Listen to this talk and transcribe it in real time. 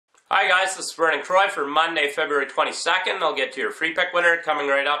Hi guys, this is Vernon Croy for Monday, February 22nd. I'll get to your free pick winner coming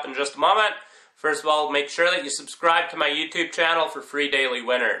right up in just a moment. First of all, make sure that you subscribe to my YouTube channel for free daily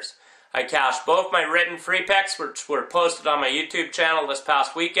winners. I cashed both my written free picks, which were posted on my YouTube channel this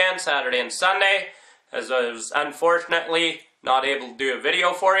past weekend, Saturday and Sunday, as I was unfortunately not able to do a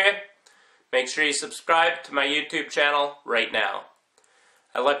video for you. Make sure you subscribe to my YouTube channel right now.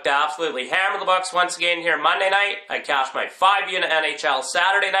 I look to absolutely hammer the Bucks once again here Monday night. I cashed my 5-unit NHL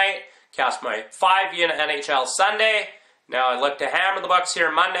Saturday night, cashed my 5-unit NHL Sunday. Now I look to hammer the Bucks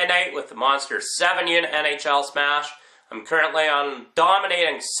here Monday night with the monster 7-unit NHL smash. I'm currently on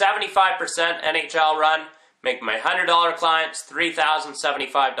dominating 75% NHL run, making my $100 clients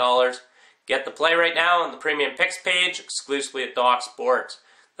 $3,075. Get the play right now on the Premium Picks page, exclusively at Doc Sports.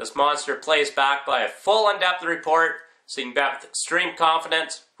 This monster plays backed by a full in-depth report, so you can bet with extreme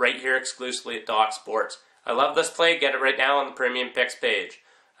confidence right here exclusively at Doc Sports. I love this play. Get it right now on the Premium Picks page.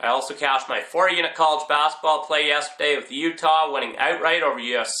 I also cashed my 4-unit college basketball play yesterday with Utah winning outright over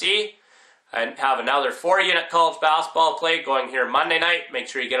USC. I have another 4-unit college basketball play going here Monday night. Make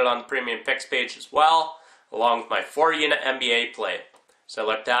sure you get it on the Premium Picks page as well, along with my 4-unit NBA play. So I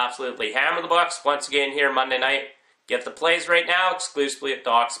look to absolutely hammer the Bucks once again here Monday night. Get the plays right now exclusively at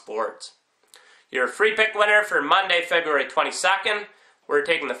Doc Sports. Your free pick winner for Monday, February 22nd. We're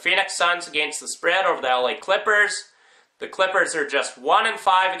taking the Phoenix Suns against the spread over the LA Clippers. The Clippers are just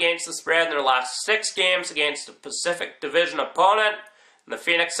 1-5 against the spread in their last 6 games against a Pacific Division opponent. And the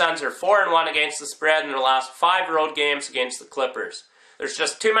Phoenix Suns are 4-1 against the spread in their last 5 road games against the Clippers. There's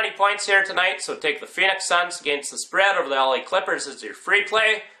just too many points here tonight, so take the Phoenix Suns against the spread over the LA Clippers as your free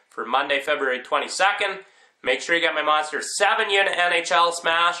play for Monday, February 22nd. Make sure you get my monster 7-unit NHL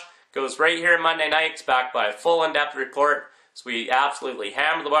smash. Goes right here Monday night. It's backed by a full in-depth report. So we absolutely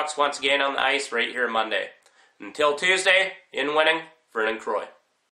hammer the Bucks once again on the ice right here Monday. Until Tuesday, in winning, Vernon Croy.